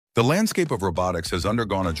The landscape of robotics has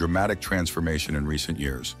undergone a dramatic transformation in recent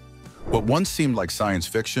years. What once seemed like science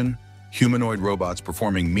fiction, humanoid robots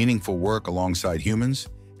performing meaningful work alongside humans,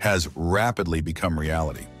 has rapidly become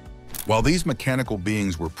reality. While these mechanical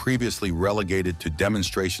beings were previously relegated to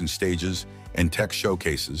demonstration stages and tech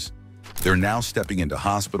showcases, they're now stepping into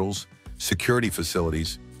hospitals, security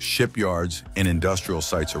facilities, shipyards, and industrial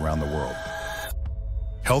sites around the world.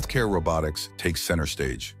 Healthcare robotics takes center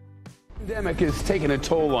stage. The pandemic has taken a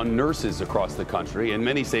toll on nurses across the country, and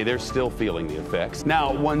many say they're still feeling the effects.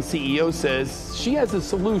 Now, one CEO says she has a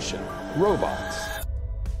solution: robots.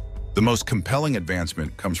 The most compelling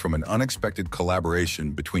advancement comes from an unexpected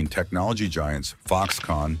collaboration between technology giants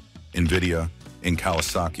Foxconn, NVIDIA, and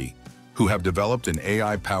Kawasaki, who have developed an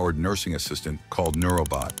AI-powered nursing assistant called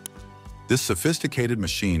Neurobot. This sophisticated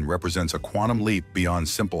machine represents a quantum leap beyond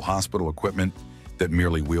simple hospital equipment that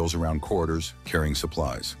merely wheels around corridors carrying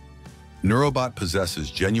supplies. Neurobot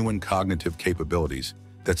possesses genuine cognitive capabilities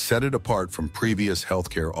that set it apart from previous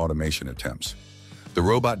healthcare automation attempts. The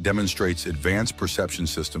robot demonstrates advanced perception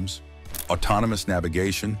systems, autonomous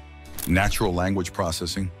navigation, natural language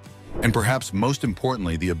processing, and perhaps most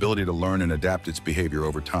importantly, the ability to learn and adapt its behavior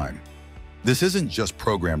over time. This isn't just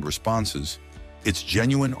programmed responses, it's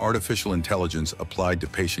genuine artificial intelligence applied to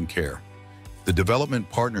patient care. The development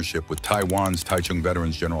partnership with Taiwan's Taichung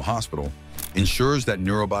Veterans General Hospital ensures that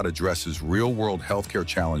Neurobot addresses real-world healthcare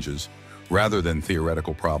challenges rather than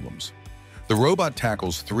theoretical problems. The robot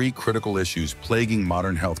tackles three critical issues plaguing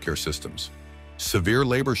modern healthcare systems: severe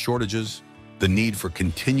labor shortages, the need for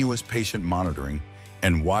continuous patient monitoring,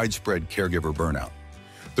 and widespread caregiver burnout.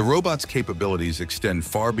 The robot's capabilities extend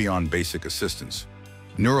far beyond basic assistance.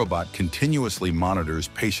 Neurobot continuously monitors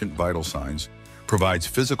patient vital signs, provides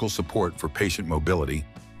physical support for patient mobility,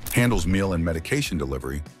 handles meal and medication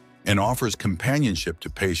delivery, and offers companionship to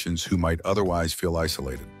patients who might otherwise feel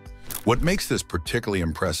isolated. What makes this particularly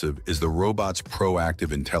impressive is the robot's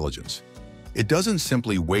proactive intelligence. It doesn't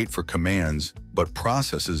simply wait for commands, but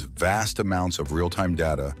processes vast amounts of real-time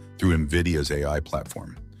data through NVIDIA's AI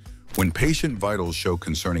platform. When patient vitals show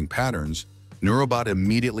concerning patterns, Neurobot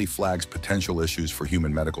immediately flags potential issues for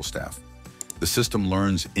human medical staff. The system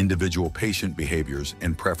learns individual patient behaviors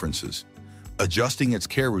and preferences, adjusting its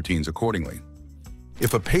care routines accordingly.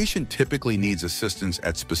 If a patient typically needs assistance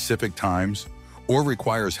at specific times or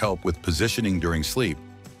requires help with positioning during sleep,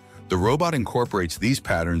 the robot incorporates these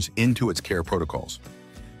patterns into its care protocols.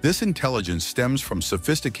 This intelligence stems from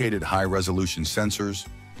sophisticated high-resolution sensors,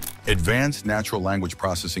 advanced natural language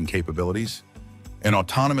processing capabilities, and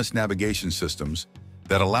autonomous navigation systems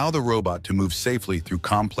that allow the robot to move safely through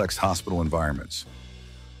complex hospital environments.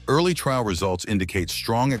 Early trial results indicate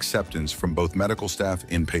strong acceptance from both medical staff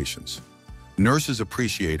and patients. Nurses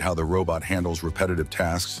appreciate how the robot handles repetitive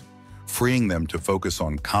tasks, freeing them to focus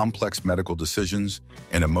on complex medical decisions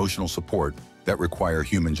and emotional support that require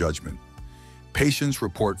human judgment. Patients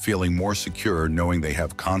report feeling more secure knowing they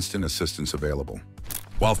have constant assistance available.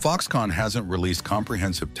 While Foxconn hasn't released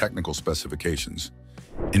comprehensive technical specifications,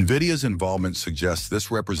 NVIDIA's involvement suggests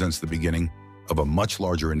this represents the beginning of a much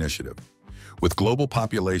larger initiative. With global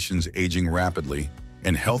populations aging rapidly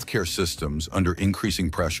and healthcare systems under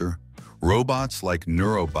increasing pressure, robots like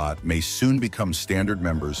Neurobot may soon become standard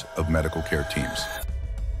members of medical care teams.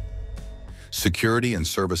 Security and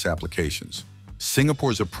service applications.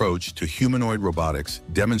 Singapore's approach to humanoid robotics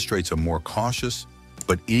demonstrates a more cautious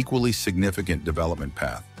but equally significant development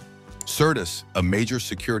path. Certus, a major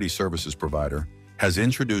security services provider, has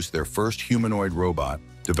introduced their first humanoid robot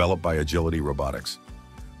developed by Agility Robotics,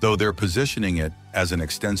 though they're positioning it as an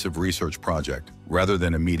extensive research project rather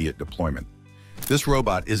than immediate deployment. This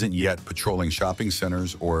robot isn't yet patrolling shopping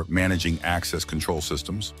centers or managing access control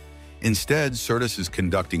systems. Instead, Certus is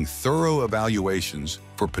conducting thorough evaluations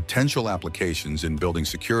for potential applications in building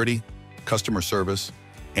security, customer service,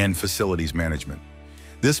 and facilities management.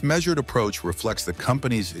 This measured approach reflects the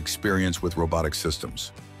company's experience with robotic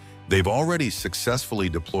systems. They've already successfully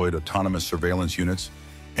deployed autonomous surveillance units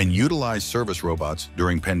and utilized service robots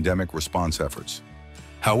during pandemic response efforts.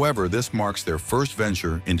 However, this marks their first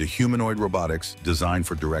venture into humanoid robotics designed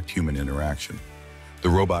for direct human interaction. The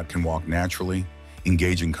robot can walk naturally,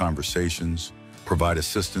 engage in conversations, provide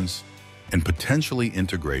assistance, and potentially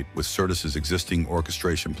integrate with Certus's existing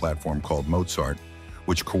orchestration platform called Mozart,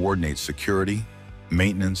 which coordinates security,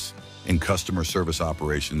 maintenance, and customer service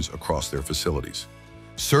operations across their facilities.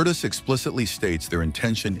 Certus explicitly states their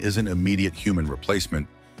intention isn't immediate human replacement,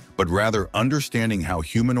 but rather understanding how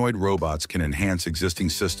humanoid robots can enhance existing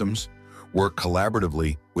systems, work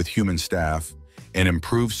collaboratively with human staff, and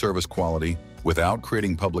improve service quality without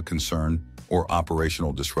creating public concern or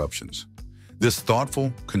operational disruptions. This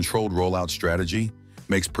thoughtful, controlled rollout strategy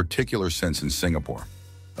makes particular sense in Singapore,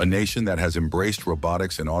 a nation that has embraced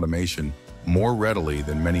robotics and automation more readily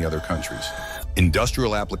than many other countries.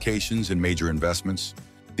 Industrial applications and major investments.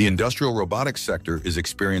 The industrial robotics sector is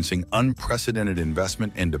experiencing unprecedented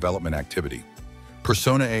investment and development activity.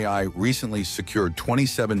 Persona AI recently secured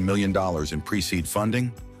 $27 million in pre-seed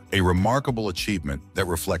funding, a remarkable achievement that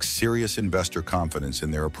reflects serious investor confidence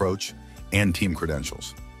in their approach and team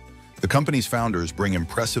credentials. The company's founders bring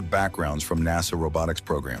impressive backgrounds from NASA robotics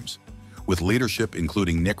programs, with leadership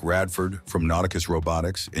including Nick Radford from Nauticus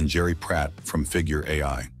Robotics and Jerry Pratt from Figure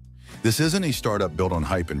AI. This isn't a startup built on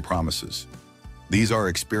hype and promises. These are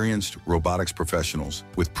experienced robotics professionals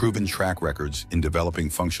with proven track records in developing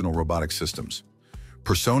functional robotic systems.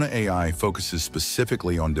 Persona AI focuses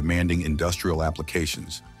specifically on demanding industrial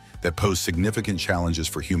applications that pose significant challenges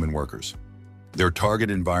for human workers. Their target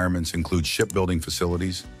environments include shipbuilding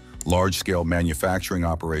facilities, large-scale manufacturing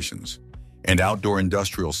operations, and outdoor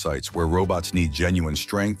industrial sites where robots need genuine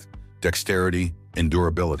strength, dexterity, and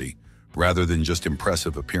durability, rather than just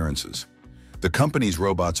impressive appearances. The company's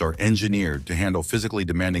robots are engineered to handle physically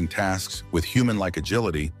demanding tasks with human-like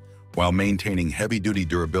agility while maintaining heavy-duty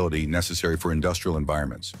durability necessary for industrial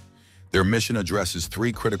environments. Their mission addresses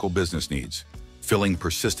three critical business needs: filling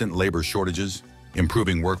persistent labor shortages,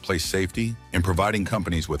 improving workplace safety, and providing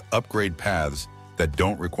companies with upgrade paths that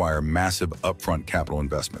don't require massive upfront capital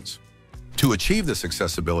investments. To achieve this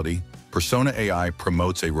accessibility, Persona AI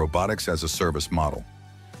promotes a robotics-as-a-service model.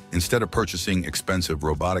 Instead of purchasing expensive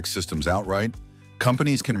robotic systems outright,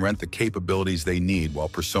 companies can rent the capabilities they need while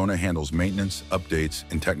Persona handles maintenance, updates,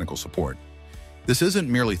 and technical support. This isn't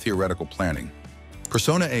merely theoretical planning.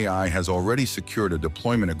 Persona AI has already secured a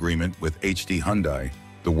deployment agreement with HD Hyundai,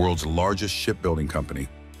 the world's largest shipbuilding company.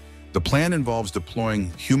 The plan involves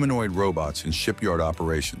deploying humanoid robots in shipyard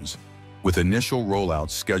operations, with initial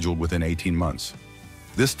rollouts scheduled within 18 months.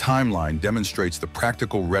 This timeline demonstrates the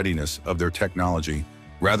practical readiness of their technology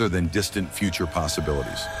rather than distant future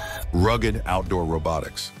possibilities. Rugged outdoor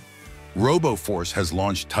robotics. RoboForce has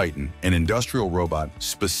launched Titan, an industrial robot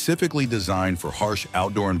specifically designed for harsh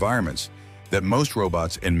outdoor environments that most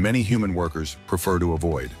robots and many human workers prefer to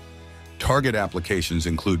avoid. Target applications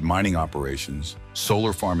include mining operations,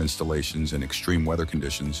 solar farm installations in extreme weather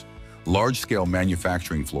conditions, large-scale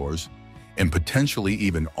manufacturing floors, and potentially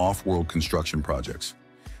even off-world construction projects.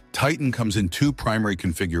 Titan comes in two primary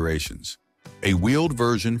configurations: a wheeled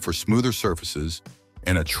version for smoother surfaces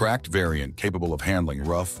and a tracked variant capable of handling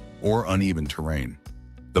rough or uneven terrain.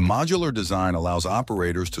 The modular design allows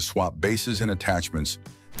operators to swap bases and attachments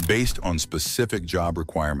based on specific job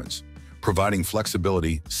requirements, providing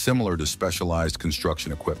flexibility similar to specialized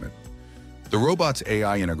construction equipment. The robot's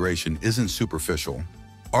AI integration isn't superficial.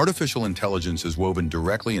 Artificial intelligence is woven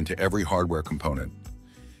directly into every hardware component.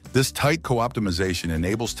 This tight co-optimization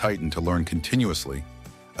enables Titan to learn continuously,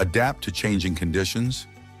 adapt to changing conditions,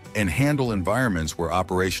 and handle environments where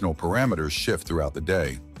operational parameters shift throughout the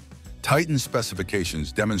day. Titan's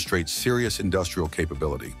specifications demonstrate serious industrial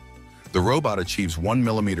capability. The robot achieves 1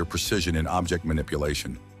 millimeter precision in object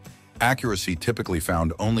manipulation, accuracy typically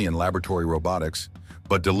found only in laboratory robotics,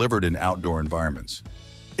 but delivered in outdoor environments.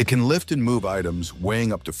 It can lift and move items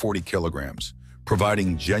weighing up to 40 kilograms,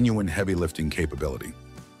 providing genuine heavy lifting capability.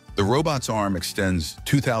 The robot's arm extends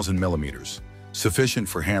 2,000 millimeters, sufficient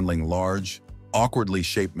for handling large, awkwardly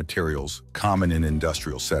shaped materials common in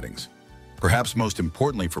industrial settings. Perhaps most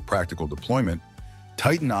importantly for practical deployment,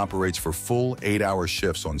 Titan operates for full 8-hour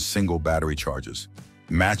shifts on single battery charges,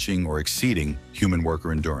 matching or exceeding human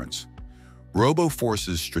worker endurance.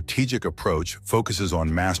 RoboForce's strategic approach focuses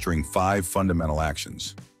on mastering 5 fundamental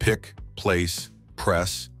actions: pick, place,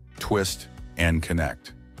 press, twist, and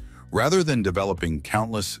connect. Rather than developing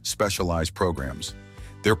countless specialized programs,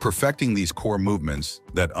 they're perfecting these core movements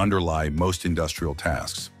that underlie most industrial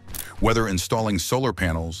tasks. Whether installing solar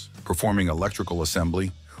panels, performing electrical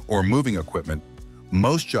assembly, or moving equipment,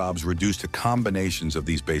 most jobs reduce to combinations of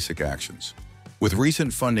these basic actions. With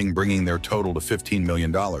recent funding bringing their total to $15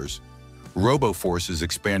 million, RoboForce is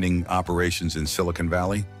expanding operations in Silicon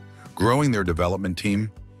Valley, growing their development team,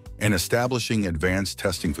 and establishing advanced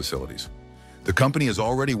testing facilities. The company is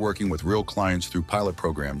already working with real clients through pilot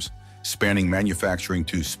programs, spanning manufacturing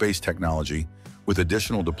to space technology, with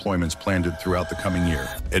additional deployments planned throughout the coming year.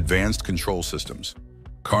 Advanced control systems.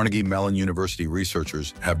 Carnegie Mellon University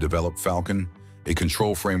researchers have developed Falcon, a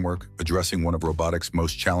control framework addressing one of robotics'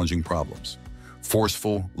 most challenging problems: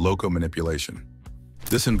 forceful loco manipulation.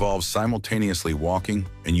 This involves simultaneously walking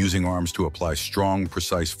and using arms to apply strong,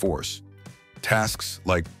 precise force. Tasks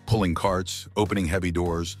like pulling carts, opening heavy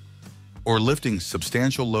doors, or lifting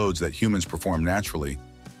substantial loads that humans perform naturally,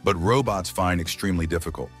 but robots find extremely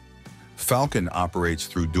difficult. Falcon operates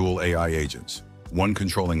through dual AI agents, one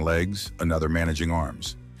controlling legs, another managing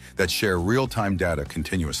arms, that share real-time data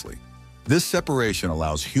continuously. This separation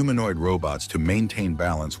allows humanoid robots to maintain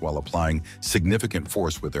balance while applying significant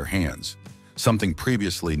force with their hands, something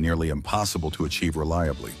previously nearly impossible to achieve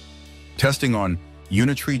reliably. Testing on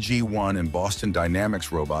Unitree G1 and Boston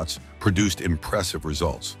Dynamics robots produced impressive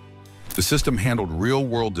results. The system handled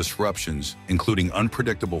real-world disruptions, including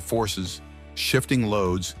unpredictable forces, shifting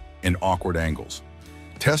loads, and awkward angles.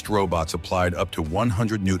 Test robots applied up to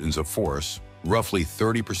 100 newtons of force, roughly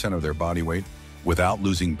 30% of their body weight, without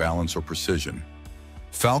losing balance or precision.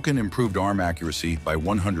 Falcon improved arm accuracy by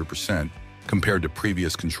 100% compared to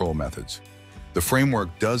previous control methods. The framework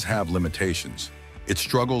does have limitations. It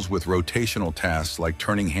struggles with rotational tasks like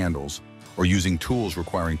turning handles or using tools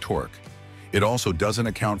requiring torque. It also doesn't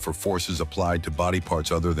account for forces applied to body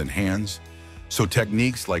parts other than hands, so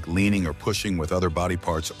techniques like leaning or pushing with other body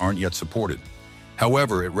parts aren't yet supported.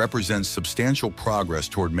 However, it represents substantial progress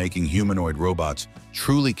toward making humanoid robots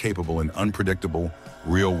truly capable in unpredictable,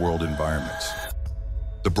 real-world environments.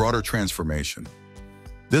 The broader transformation.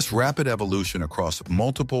 This rapid evolution across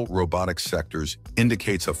multiple robotic sectors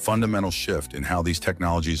indicates a fundamental shift in how these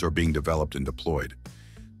technologies are being developed and deployed.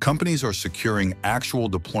 Companies are securing actual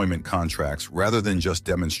deployment contracts rather than just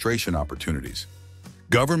demonstration opportunities.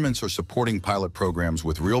 Governments are supporting pilot programs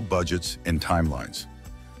with real budgets and timelines.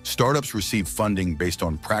 Startups receive funding based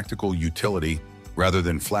on practical utility rather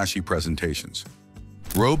than flashy presentations.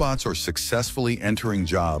 Robots are successfully entering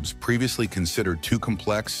jobs previously considered too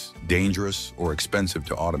complex, dangerous, or expensive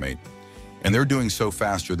to automate, and they're doing so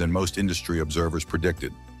faster than most industry observers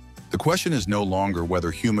predicted. The question is no longer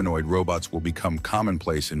whether humanoid robots will become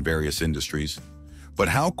commonplace in various industries, but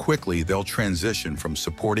how quickly they'll transition from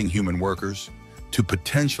supporting human workers to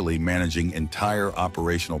potentially managing entire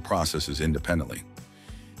operational processes independently.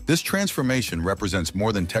 This transformation represents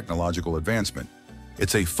more than technological advancement.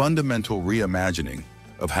 It's a fundamental reimagining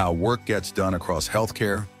of how work gets done across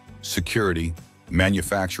healthcare, security,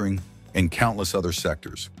 manufacturing, and countless other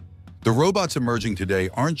sectors. The robots emerging today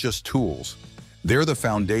aren't just tools. They're the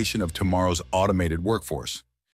foundation of tomorrow's automated workforce.